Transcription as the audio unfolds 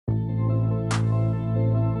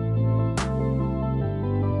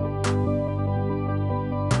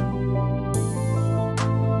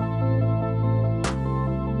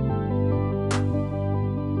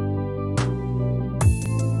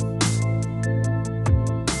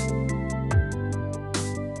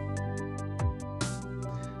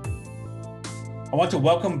I want to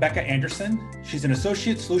welcome Becca Andersen. She's an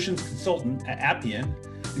associate solutions consultant at Appian,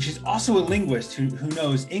 and she's also a linguist who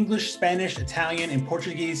knows English, Spanish, Italian, and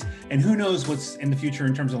Portuguese, and who knows what's in the future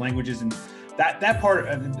in terms of languages. And that part,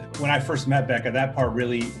 when I first met Becca, that part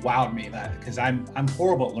really wowed me, because I'm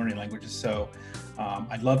horrible at learning languages. So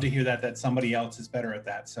I'd love to hear that somebody else is better at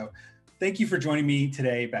that. So thank you for joining me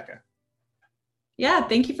today, Becca. Yeah,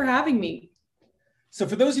 thank you for having me. So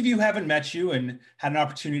for those of you who haven't met you and had an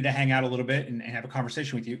opportunity to hang out a little bit and have a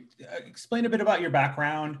conversation with you, explain a bit about your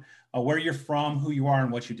background, where you're from, who you are, and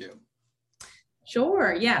what you do.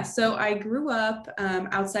 Sure, yeah. So I grew up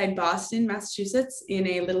outside Boston, Massachusetts, in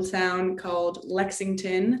a little town called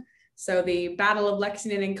Lexington. So the Battle of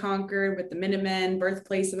Lexington and Concord with the Minutemen,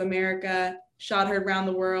 birthplace of America, shot heard around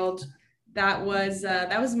the world. That was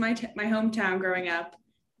my hometown growing up,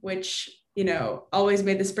 which always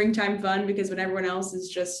made the springtime fun, because when everyone else is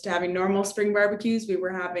just having normal spring barbecues, we were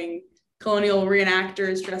having colonial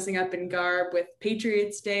reenactors dressing up in garb with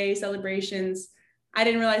Patriots Day celebrations. I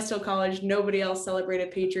didn't realize till college nobody else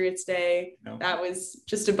celebrated Patriots Day. No. That was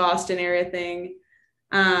just a Boston area thing.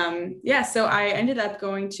 So I ended up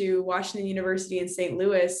going to Washington University in St.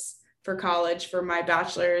 Louis for college for my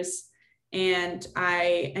bachelor's, and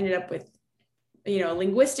I ended up with a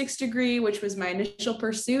linguistics degree, which was my initial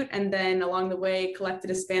pursuit. And then along the way, collected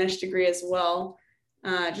a Spanish degree as well.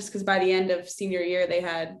 Just because by the end of senior year,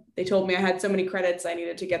 they told me I had so many credits I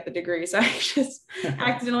needed to get the degree. So I just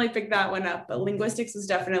accidentally picked that one up. But linguistics was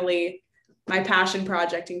definitely my passion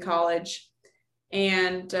project in college.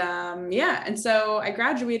 And and so I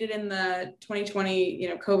graduated in the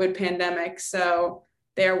 2020, COVID pandemic. So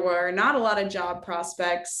there were not a lot of job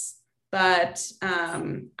prospects, but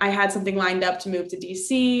I had something lined up to move to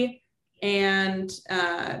DC, and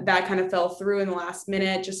that kind of fell through in the last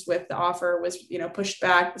minute, just with the offer was, pushed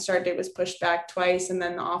back. The start date was pushed back twice, and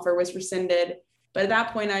then the offer was rescinded. But at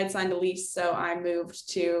that point I had signed a lease. So I moved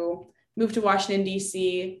to Washington,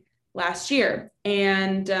 DC last year.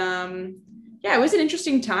 And it was an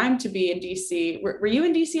interesting time to be in DC. Were you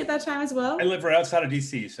in DC at that time as well? I live right outside of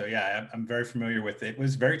DC. So yeah, I'm very familiar with it. It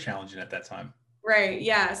was very challenging at that time. Right.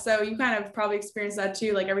 Yeah. So you kind of probably experienced that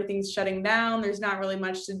too. Like, everything's shutting down. There's not really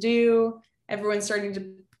much to do. Everyone's starting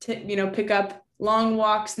to pick up long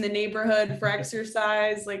walks in the neighborhood for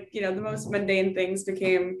exercise. Like, the most mundane things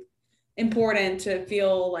became important to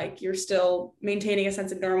feel like you're still maintaining a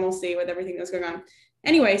sense of normalcy with everything that's going on.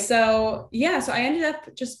 Anyway, so I ended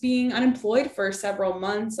up just being unemployed for several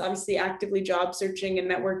months, obviously actively job searching and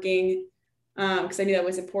networking, because I knew that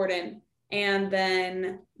was important. And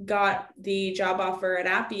then got the job offer at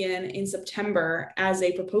Appian in September as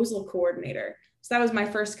a proposal coordinator. So that was my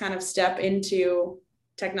first kind of step into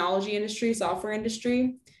technology industry, software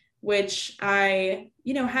industry, which I,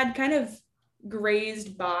 had kind of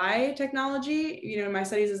grazed by technology. My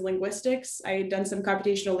studies is linguistics. I had done some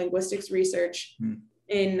computational linguistics research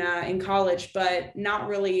in college, but not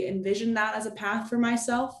really envisioned that as a path for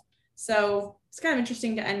myself. So it's kind of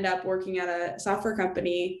interesting to end up working at a software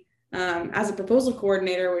company as a proposal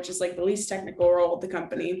coordinator, which is like the least technical role of the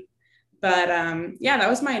company. But that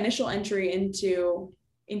was my initial entry into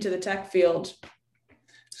the tech field.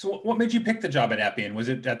 So what made you pick the job at Appian? Was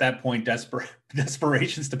it at that point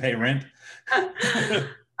desperations to pay rent?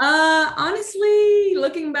 Honestly,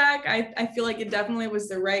 looking back, I feel like it definitely was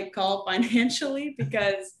the right call financially,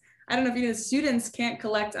 because I don't know if you know, students can't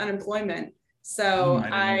collect unemployment. So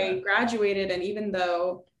I graduated, and even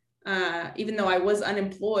though I was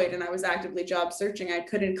unemployed and I was actively job searching, I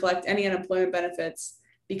couldn't collect any unemployment benefits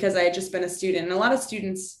because I had just been a student. And a lot of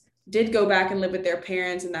students did go back and live with their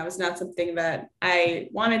parents, and that was not something that I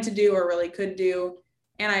wanted to do or really could do.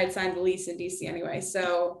 And I had signed the lease in DC anyway.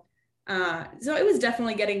 So it was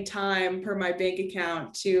definitely getting time per my bank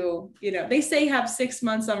account to, they say have 6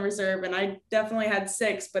 months on reserve, and I definitely had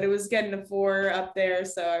 6, but it was getting to 4 up there.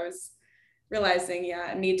 So I was realizing,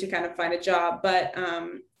 I need to kind of find a job. But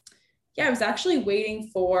I was actually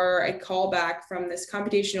waiting for a call back from this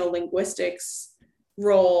computational linguistics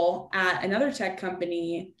role at another tech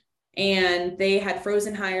company, and they had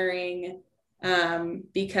frozen hiring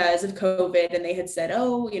because of COVID. And they had said,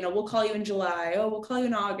 we'll call you in July. Oh, we'll call you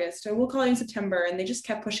in August, or we'll call you in September. And they just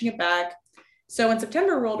kept pushing it back. So when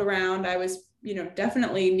September rolled around, I was,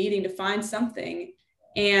 definitely needing to find something.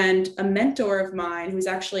 And a mentor of mine, who's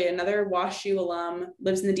actually another WashU alum,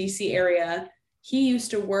 lives in the DC area. He used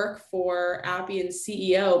to work for Appian's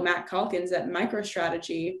CEO, Matt Calkins, at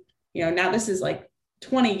MicroStrategy. Now this is like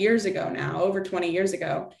 20 years ago now, over 20 years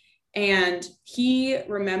ago. And he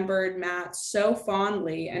remembered Matt so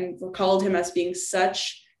fondly and recalled him as being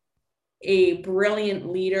such a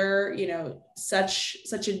brilliant leader, such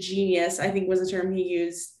a genius, I think was the term he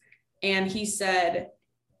used. And he said,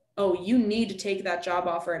 oh, you need to take that job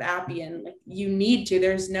offer at Appian. Like, you need to.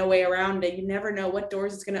 There's no way around it. You never know what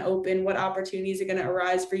doors it's going to open, what opportunities are going to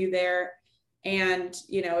arise for you there. And,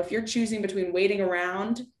 if you're choosing between waiting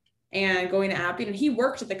around and going to Appian, and he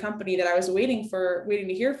worked at the company that I was waiting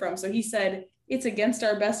to hear from. So he said, it's against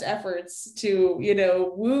our best efforts to,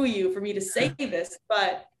 woo you for me to say this,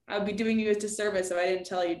 but I would be doing you a disservice if I didn't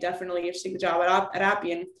tell you, definitely you should take the job at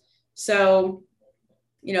Appian. So,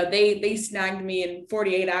 they snagged me in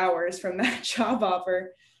 48 hours from that job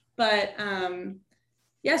offer. But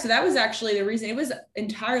so that was actually the reason. It was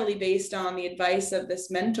entirely based on the advice of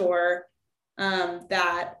this mentor,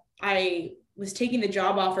 that I was taking the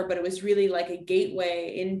job offer, but it was really like a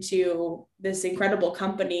gateway into this incredible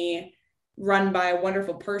company run by a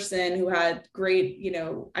wonderful person who had great,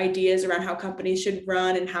 ideas around how companies should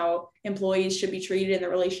run and how employees should be treated and the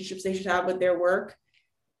relationships they should have with their work.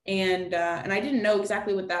 And I didn't know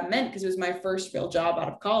exactly what that meant because it was my first real job out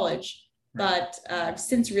of college. But I've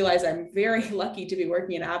since realized I'm very lucky to be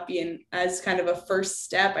working at Appian as kind of a first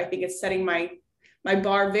step. I think it's setting my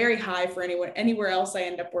bar very high for anywhere else I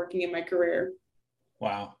end up working in my career.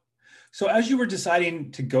 Wow. So as you were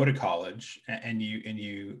deciding to go to college and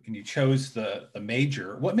you chose the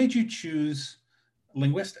major, what made you choose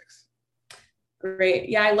linguistics? Great.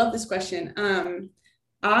 Yeah, I love this question.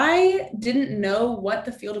 I didn't know what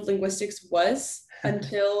the field of linguistics was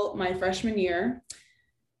until my freshman year.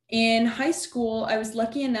 In high school, I was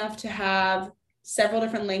lucky enough to have several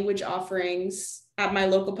different language offerings at my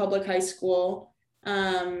local public high school.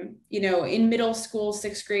 In middle school,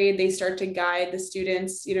 6th grade, they start to guide the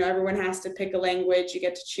students. Everyone has to pick a language. You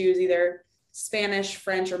get to choose either Spanish,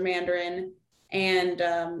 French, or Mandarin. And,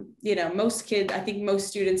 most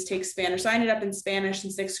students take Spanish. So I ended up in Spanish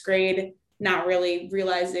in 6th grade, not really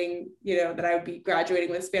realizing, that I would be graduating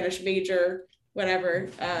with a Spanish major,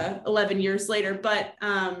 11 years later, but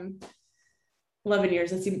 11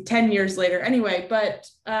 years, let's see, 10 years later. Anyway, but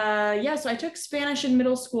so I took Spanish in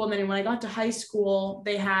middle school. And then when I got to high school,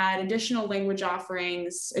 they had additional language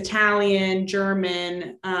offerings, Italian,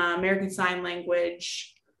 German, American Sign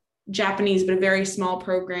Language, Japanese, but a very small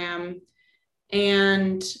program,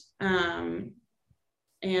 and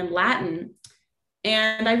Latin.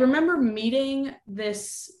 And I remember meeting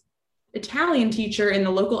this Italian teacher in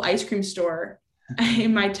the local ice cream store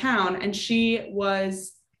in my town, and she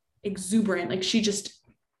was exuberant. Like, she just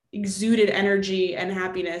exuded energy and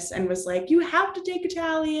happiness and was like, you have to take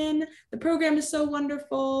Italian. The program is so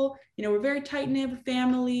wonderful. We're very tight-knit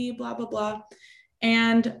family, blah, blah, blah.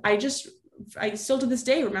 And I still to this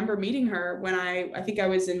day remember meeting her when I think I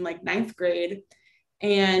was in like 9th grade.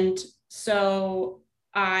 And so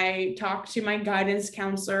I talked to my guidance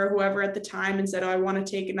counselor, whoever at the time, and said, oh, I want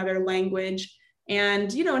to take another language.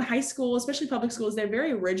 And, in high school, especially public schools, they're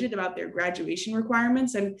very rigid about their graduation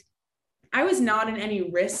requirements. And I was not in any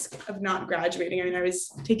risk of not graduating. I mean, I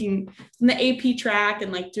was taking the AP track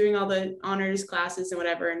and like doing all the honors classes and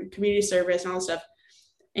whatever, and community service and all that stuff.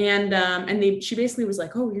 And she basically was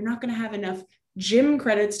like, oh, you're not going to have enough gym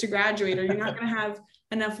credits to graduate, or you're not going to have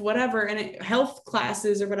enough whatever, and health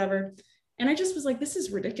classes or whatever. And I just was like, this is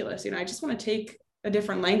ridiculous. I just want to take a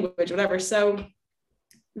different language, whatever. So,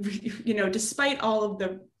 despite all of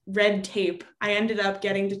the red tape, I ended up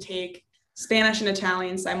getting to take Spanish and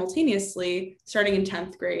Italian simultaneously starting in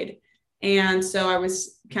 10th grade. And so I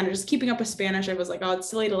was kind of just keeping up with Spanish. I was like, oh, it's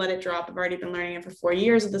silly to let it drop. I've already been learning it for 4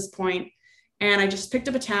 years at this point. And I just picked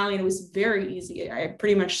up Italian. It was very easy. I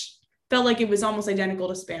pretty much felt like it was almost identical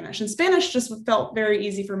to Spanish. And Spanish just felt very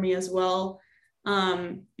easy for me as well.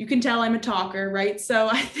 You can tell I'm a talker, right? So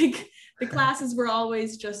I think the classes were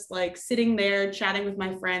always just like sitting there chatting with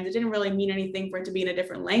my friends. It didn't really mean anything for it to be in a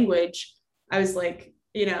different language. I was like,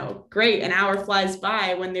 great, an hour flies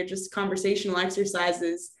by when they're just conversational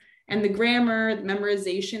exercises. And the grammar, the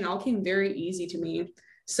memorization all came very easy to me.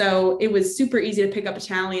 So it was super easy to pick up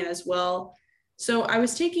Italian as well. So I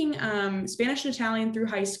was taking Spanish and Italian through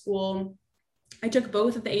high school. I took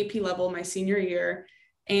both at the AP level my senior year.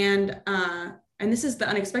 And this is the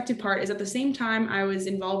unexpected part, is at the same time I was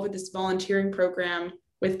involved with this volunteering program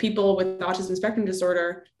with people with autism spectrum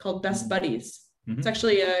disorder called Best Buddies. Mm-hmm. It's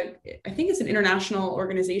actually I think it's an international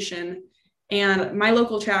organization. And my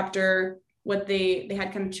local chapter, they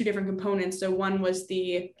had kind of two different components. So one was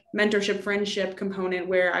the mentorship friendship component,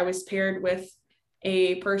 where I was paired with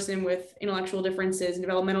a person with intellectual differences and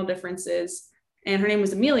developmental differences. And her name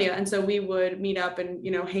was Amelia. And so we would meet up and,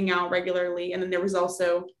 hang out regularly. And then there was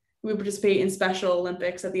also, we would participate in Special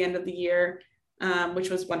Olympics at the end of the year, which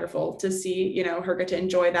was wonderful to see, her get to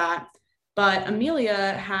enjoy that. But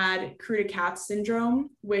Amelia had Cruder-Katz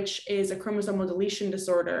syndrome, which is a chromosomal deletion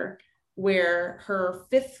disorder where her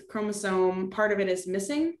fifth chromosome, part of it is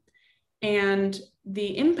missing. And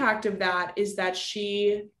the impact of that is that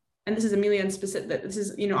she, and this is Amelia in specific, this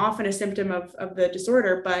is, often a symptom of the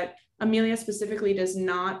disorder, but Amelia specifically does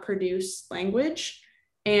not produce language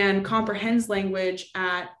and comprehends language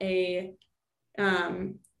at a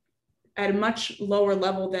much lower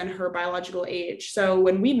level than her biological age. So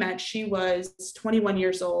when we met, she was 21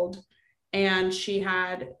 years old, and she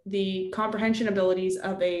had the comprehension abilities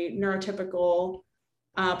of a neurotypical,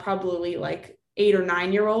 probably like 8 or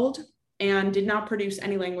 9-year-old, and did not produce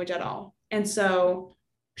any language at all. And so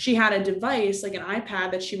she had a device, like an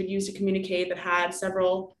iPad, that she would use to communicate, that had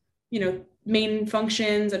several, main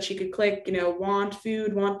functions that she could click, want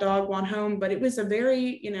food, want dog, want home. But it was a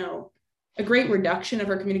very, a great reduction of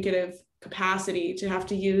her communicative capacity to have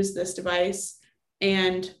to use this device.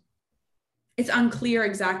 And it's unclear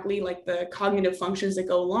exactly like the cognitive functions that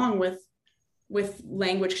go along with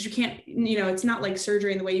language, because you can't, it's not like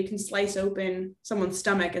surgery in the way you can slice open someone's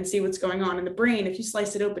stomach and see what's going on in the brain. If you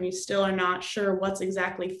slice it open, you still are not sure what's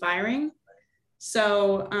exactly firing.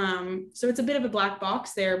 So it's a bit of a black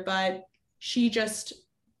box there, but she just,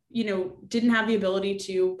 didn't have the ability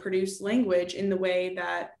to produce language in the way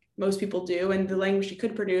that most people do. And the language she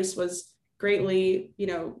could produce was greatly,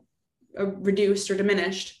 reduced or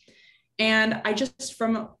diminished. And I just,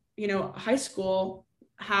 from, high school,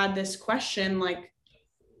 had this question, like,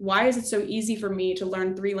 why is it so easy for me to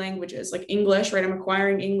learn 3 languages? Like English, right? I'm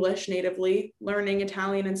acquiring English natively, learning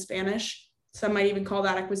Italian and Spanish. Some might even call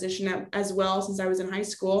that acquisition as well, since I was in high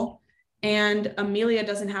school. And Amelia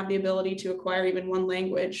doesn't have the ability to acquire even 1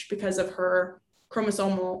 language because of her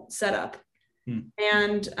chromosomal setup.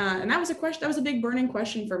 And that was a question, that was a big burning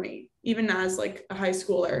question for me, even as like a high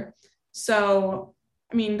schooler. So,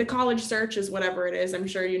 I mean, the college search is whatever it is, I'm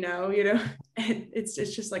sure it's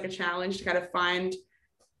just like a challenge to kind of find,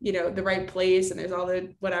 the right place. And there's all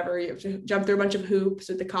the whatever, you have to jump through a bunch of hoops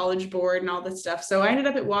with the college board and all this stuff. So I ended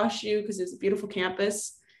up at WashU because it's a beautiful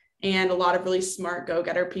campus and a lot of really smart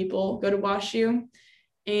go-getter people go to WashU.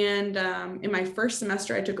 And in my first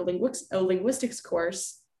semester, I took a linguistics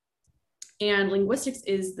course. And linguistics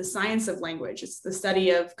is the science of language. It's the study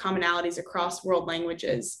of commonalities across world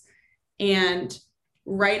languages. And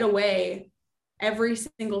right away, every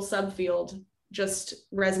single subfield just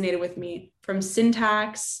resonated with me, from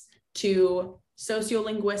syntax to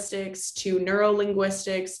sociolinguistics to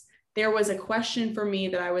neurolinguistics. There was a question for me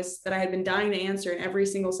that I had been dying to answer in every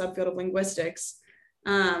single subfield of linguistics.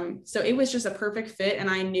 So it was just a perfect fit. And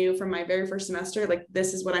I knew from my very first semester, like,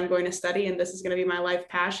 this is what I'm going to study and this is going to be my life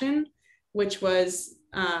passion, which was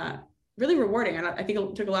really rewarding. And I think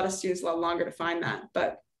it took a lot of students a lot longer to find that,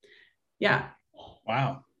 but yeah.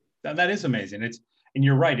 Wow, that is amazing. And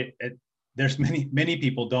you're right. There's many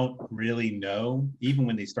people don't really know, even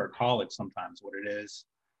when they start college, sometimes what it is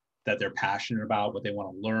that they're passionate about, what they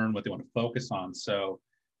want to learn, what they want to focus on. So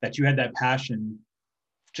that you had that passion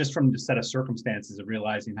just from the set of circumstances of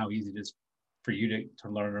realizing how easy it is for you to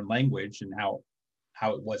learn a language and how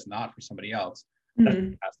it was not for somebody else. That's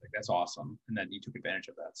fantastic. That's awesome. And then you took advantage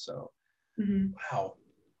of that. So, wow.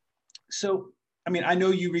 So, I mean, I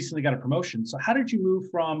know you recently got a promotion. So how did you move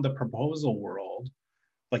from the proposal world?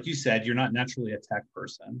 Like you said, you're not naturally a tech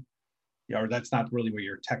person, or that's not really where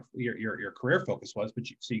your career focus was, but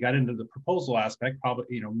so you got into the proposal aspect,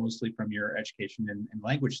 probably, mostly from your education and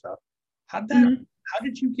language stuff. How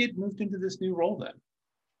did you get moved into this new role then?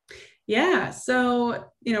 Yeah. So,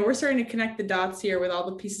 we're starting to connect the dots here with all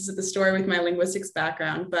the pieces of the story with my linguistics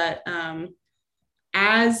background. But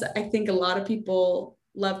as I think a lot of people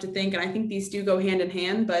love to think, and I think these do go hand in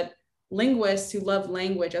hand, but linguists who love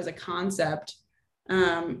language as a concept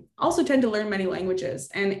also tend to learn many languages.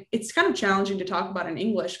 And it's kind of challenging to talk about in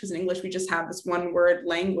English, because in English, we just have this one word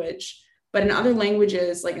language. But in other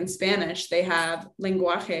languages, like in Spanish, they have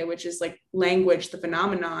lenguaje, which is like language, the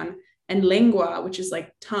phenomenon, and lengua, which is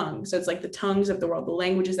like tongue. So it's like the tongues of the world, the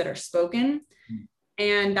languages that are spoken.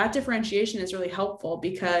 And that differentiation is really helpful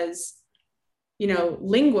because,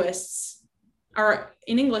 linguists are,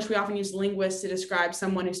 in English, we often use linguists to describe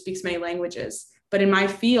someone who speaks many languages. But in my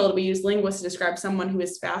field, we use linguists to describe someone who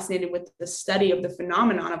is fascinated with the study of the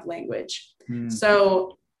phenomenon of language.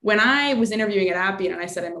 So when I was interviewing at Appian and I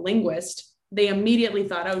said I'm a linguist, they immediately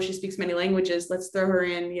thought, oh, she speaks many languages, let's throw her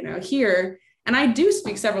in, here. And I do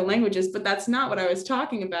speak several languages, but that's not what I was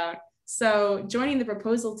talking about. So joining the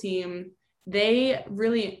proposal team, they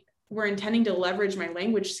really were intending to leverage my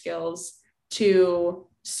language skills to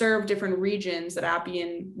serve different regions that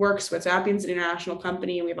Appian works with. So Appian's an international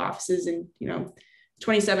company, and we have offices in,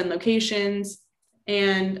 27 locations.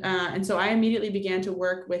 And so I immediately began to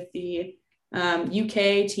work with the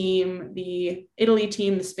UK team, the Italy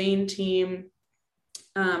team, the Spain team,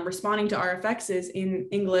 responding to RFXs in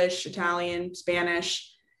English, Italian,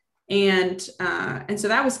 Spanish. And so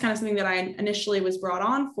that was kind of something that I initially was brought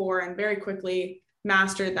on for, and very quickly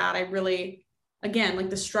mastered that. I really, again, like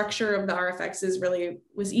the structure of the RFXs really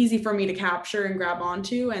was easy for me to capture and grab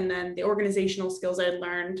onto. And then the organizational skills I had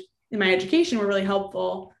learned in my education were really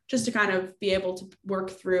helpful, just to kind of be able to work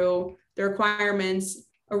through the requirements,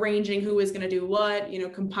 arranging who is going to do what,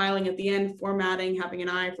 compiling at the end, formatting, having an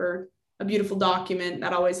eye for a beautiful document.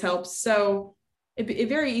 That always helps. So it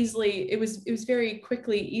very easily, it was very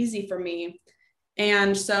quickly easy for me.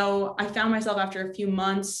 And so I found myself after a few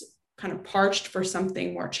months kind of parched for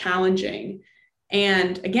something more challenging.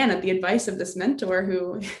 And again, at the advice of this mentor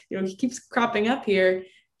who, he keeps cropping up here,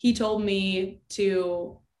 he told me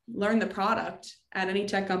to learn the product at any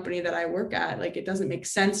tech company that I work at. Like, it doesn't make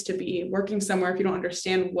sense to be working somewhere if you don't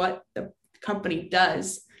understand what the company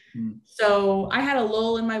does. So I had a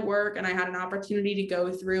lull in my work, and I had an opportunity to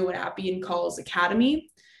go through what Appian calls Academy,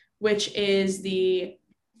 which is the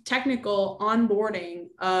technical onboarding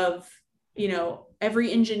of,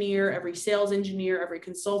 every engineer, every sales engineer, every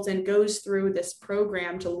consultant goes through this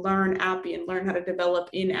program to learn Appian, learn how to develop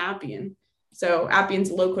in Appian. So Appian's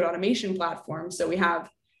a low-code automation platform. So we have,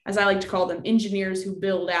 as I like to call them, engineers who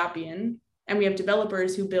build Appian, and we have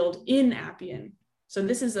developers who build in Appian. So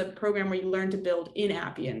this is a program where you learn to build in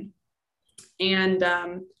Appian. And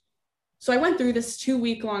so I went through this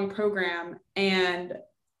 2-week-long program, and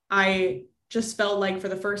I just felt like for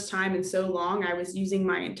the first time in so long, I was using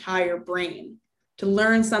my entire brain to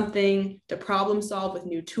learn something, to problem solve with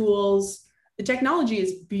new tools. The technology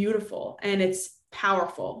is beautiful and it's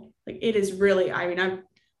powerful. Like, it is really, I've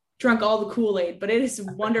drunk all the Kool-Aid, but it is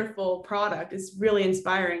a wonderful product. It's really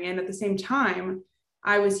inspiring. And at the same time,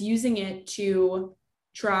 I was using it to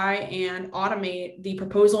try and automate the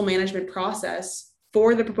proposal management process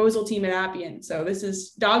for the proposal team at Appian. So this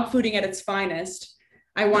is dog fooding at its finest.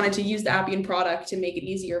 I wanted to use the Appian product to make it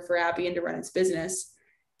easier for Appian to run its business.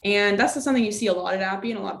 And that's just something you see a lot at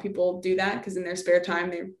Appian. A lot of people do that because in their spare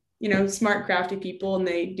time, they're, smart, crafty people, and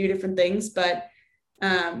they do different things, but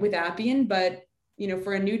with Appian. But,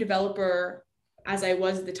 for a new developer, as I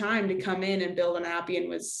was at the time, to come in and build an Appian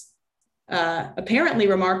was apparently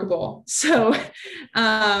remarkable. So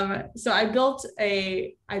I built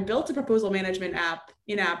a proposal management app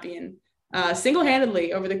in Appian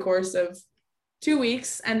single-handedly over the course of 2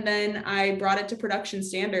 weeks. And then I brought it to production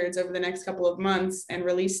standards over the next couple of months and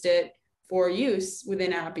released it for use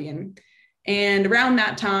within Appian. And around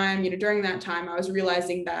that time, during that time, I was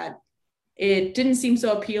realizing that it didn't seem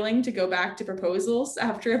so appealing to go back to proposals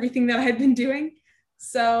after everything that I had been doing.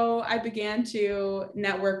 So I began to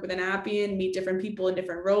network with an Appian, meet different people in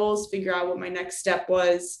different roles, figure out what my next step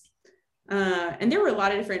was. And there were a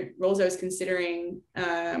lot of different roles I was considering,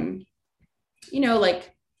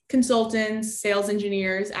 like consultants, sales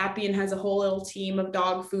engineers. Appian has a whole little team of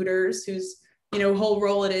dog fooders whose, whole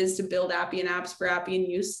role it is to build Appian apps for Appian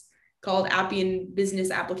use, called Appian Business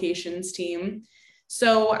Applications team.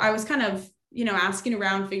 So I was kind of, asking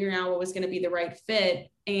around, figuring out what was going to be the right fit,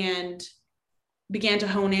 and began to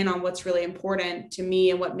hone in on what's really important to me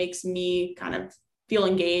and what makes me kind of feel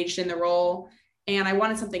engaged in the role. And I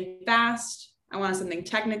wanted something fast, I wanted something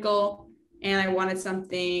technical, and I wanted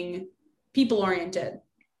something people-oriented.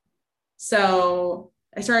 So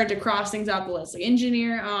I started to cross things off the list, like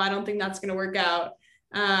engineer, I don't think that's going to work out.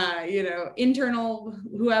 Internal,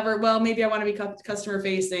 whoever, well, maybe I want to be customer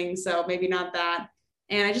facing, so maybe not that.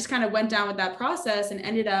 And I just kind of went down with that process and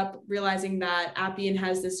ended up realizing that Appian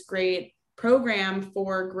has this great program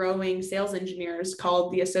for growing sales engineers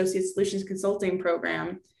called the Associate Solutions Consulting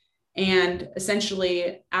Program. And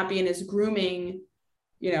essentially Appian is grooming,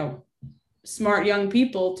 smart young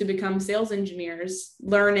people to become sales engineers,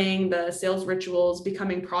 learning the sales rituals,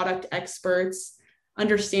 becoming product experts,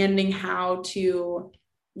 understanding how to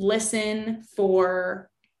listen for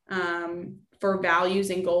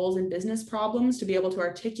values and goals and business problems, to be able to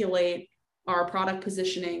articulate our product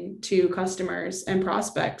positioning to customers and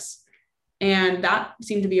prospects. And that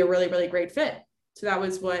seemed to be a really, really great fit. So that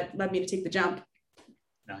was what led me to take the jump.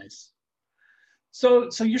 Nice. So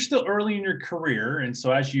you're still early in your career. And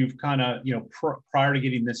so as you've kind of, prior to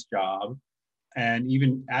getting this job and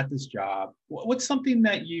even at this job, what's something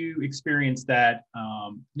that you experienced that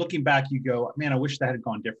looking back, you go, man, I wish that had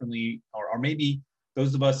gone differently, or maybe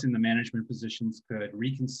those of us in the management positions could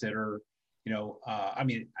reconsider, your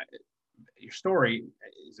story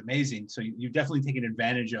is amazing. So you've definitely taken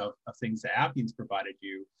advantage of things that Appian's provided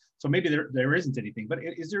you. So maybe there isn't anything, but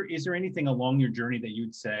is there anything along your journey that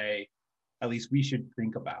you'd say, at least we should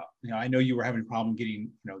think about? I know you were having a problem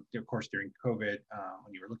getting, of course, during COVID,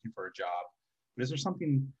 when you were looking for a job, but is there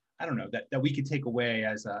something, I don't know, that we could take away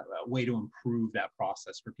as a way to improve that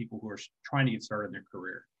process for people who are trying to get started in their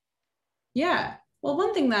career? Yeah. Well,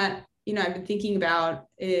 one thing that, I've been thinking about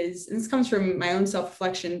is, and this comes from my own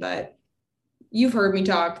self-reflection, but you've heard me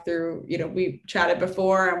talk through, we chatted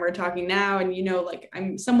before and we're talking now, and, like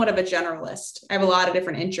I'm somewhat of a generalist. I have a lot of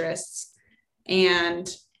different interests, and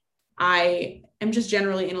I am just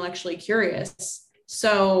generally intellectually curious.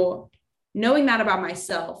 So knowing that about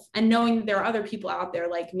myself and knowing that there are other people out there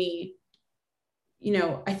like me,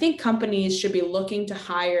 I think companies should be looking to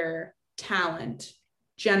hire talent.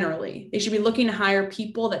 Generally, they should be looking to hire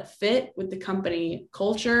people that fit with the company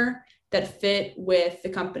culture, that fit with the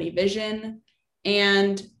company vision.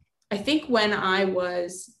 And I think when I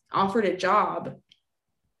was offered a job,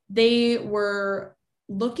 they were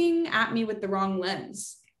looking at me with the wrong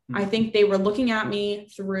lens. I think they were looking at me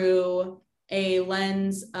through a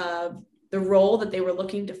lens of the role that they were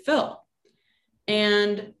looking to fill.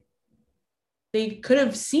 And they could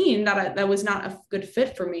have seen that that was not a good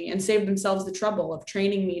fit for me and saved themselves the trouble of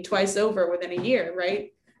training me twice over within a year, right?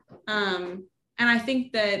 And I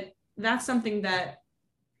think that that's something that,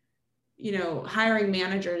 hiring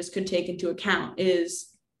managers could take into account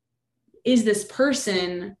is this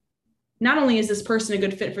person, not only is this person a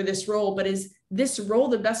good fit for this role, but is this role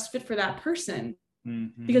the best fit for that person?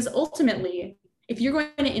 Mm-hmm. Because ultimately, if you're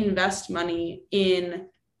going to invest money in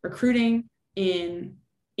recruiting, in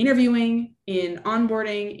interviewing, in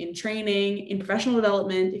onboarding, in training, in professional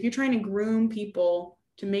development, if you're trying to groom people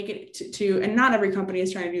to make it to, and not every company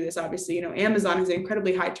is trying to do this, obviously, Amazon has an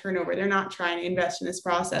incredibly high turnover. They're not trying to invest in this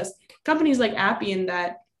process. Companies like Appian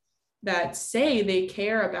that say they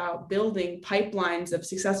care about building pipelines of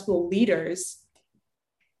successful leaders.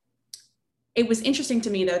 It was interesting to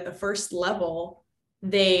me that at the first level,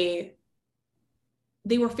 they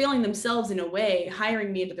were failing themselves in a way,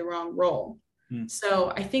 hiring me into the wrong role.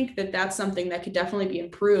 So I think that that's something that could definitely be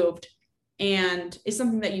improved, and is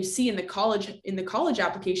something that you see in the college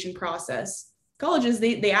application process. Colleges,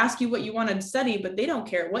 they ask you what you want to study, but they don't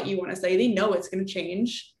care what you want to study. They know it's going to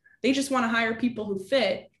change. They just want to hire people who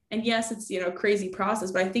fit. And yes, it's, a crazy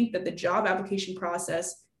process, but I think that the job application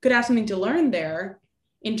process could have something to learn there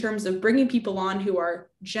in terms of bringing people on who are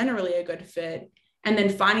generally a good fit, and then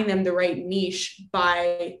finding them the right niche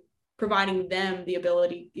by providing them the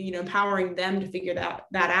ability, empowering them to figure that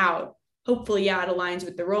out. Hopefully, it aligns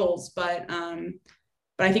with the roles, but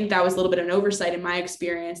I think that was a little bit of an oversight in my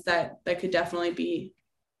experience that could definitely be,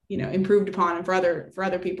 improved upon for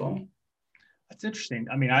other people. That's interesting.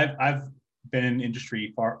 I mean, I've been in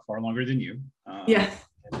industry far longer than you. Yeah.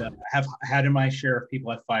 And have had my share of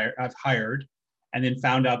people I've hired, and then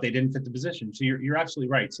found out they didn't fit the position. So you're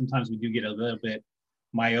absolutely right. Sometimes we do get a little bit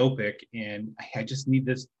myopic and I just need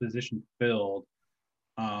this position filled.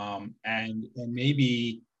 And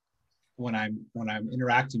maybe when I'm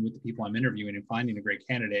interacting with the people I'm interviewing and finding a great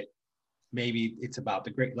candidate, maybe it's about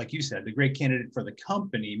the great, like you said, the great candidate for the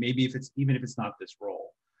company, maybe even if it's not this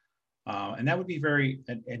role. And that would be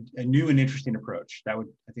a new and interesting approach. I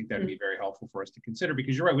think that would be very helpful for us to consider,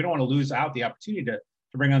 because you're right, we don't want to lose out the opportunity to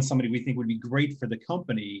bring on somebody we think would be great for the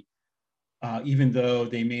company, even though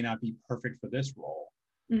they may not be perfect for this role.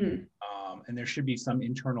 Mm-hmm. And there should be some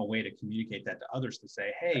internal way to communicate that to others, to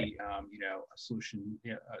say, hey,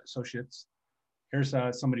 associates, here's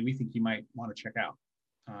somebody we think you might want to check out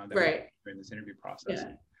during this interview process.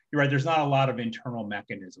 Yeah. You're right, there's not a lot of internal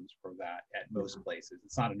mechanisms for that at most places.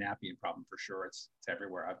 It's not an Appian problem for sure. It's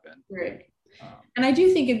everywhere I've been. Right. And I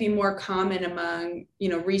do think it'd be more common among,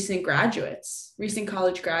 recent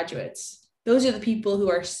college graduates. Those are the people who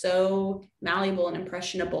are so malleable and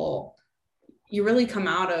impressionable. You really come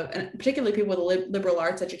out of, and particularly people with a liberal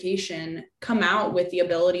arts education, come out with the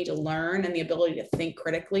ability to learn and the ability to think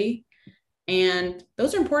critically. And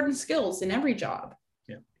those are important skills in every job.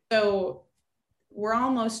 Yeah. So we're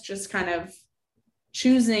almost just kind of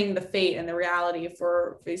choosing the fate and the reality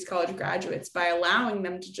for these college graduates by allowing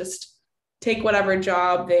them to just take whatever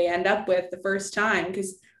job they end up with the first time.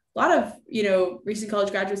 Because a lot of, recent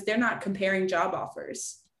college graduates, they're not comparing job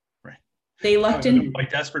offers. They lucked in, quite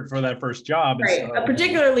desperate for that first job. Right. So,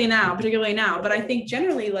 particularly now. But I think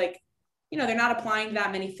generally, they're not applying to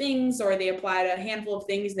that many things, or they apply to a handful of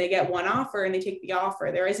things, they get one offer and they take the offer.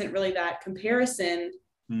 There isn't really that comparison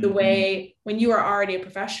the way when you are already a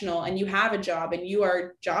professional and you have a job and you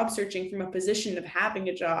are job searching from a position of having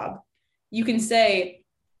a job. You can say,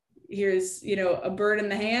 here's, a bird in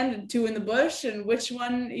the hand and two in the bush, and which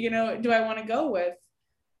one, do I want to go with?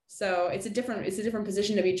 So it's a different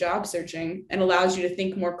position to be job searching, and allows you to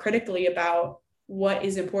think more critically about what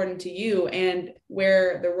is important to you and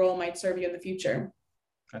where the role might serve you in the future.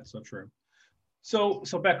 That's so true. So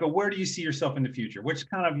Becca, where do you see yourself in the future? Which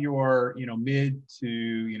kind of your, mid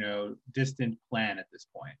to, distant plan at this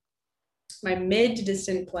point? My mid to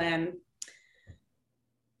distant plan.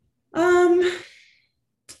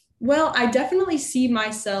 Well, I definitely see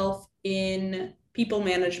myself in people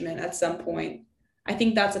management at some point. I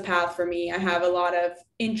think that's a path for me. I have a lot of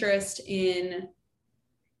interest in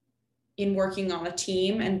working on a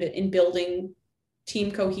team and in building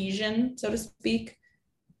team cohesion, so to speak.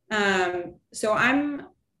 So I'm,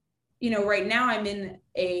 right now I'm in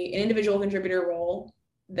an individual contributor role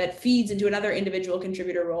that feeds into another individual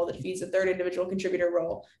contributor role that feeds a third individual contributor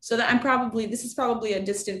role. So that this is probably a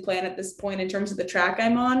distant plan at this point in terms of the track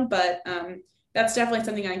I'm on, but that's definitely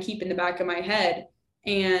something I keep in the back of my head.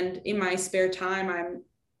 And in my spare time, I'm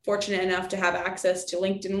fortunate enough to have access to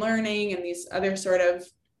LinkedIn Learning and these other sort of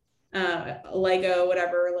Lego,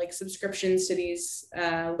 whatever, like subscriptions to these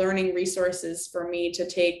learning resources for me to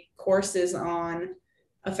take courses on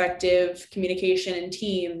effective communication in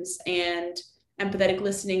teams and empathetic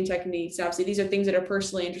listening techniques. Obviously, these are things that are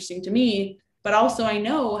personally interesting to me, but also I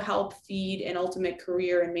know help feed an ultimate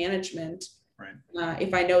career in management. Right.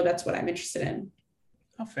 If I know that's what I'm interested in.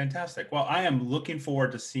 Oh, fantastic. Well, I am looking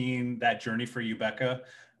forward to seeing that journey for you, Becca,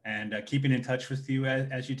 and keeping in touch with you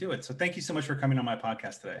as you do it. So thank you so much for coming on my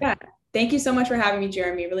podcast today. Yeah. Thank you so much for having me,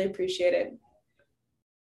 Jeremy. Really appreciate it.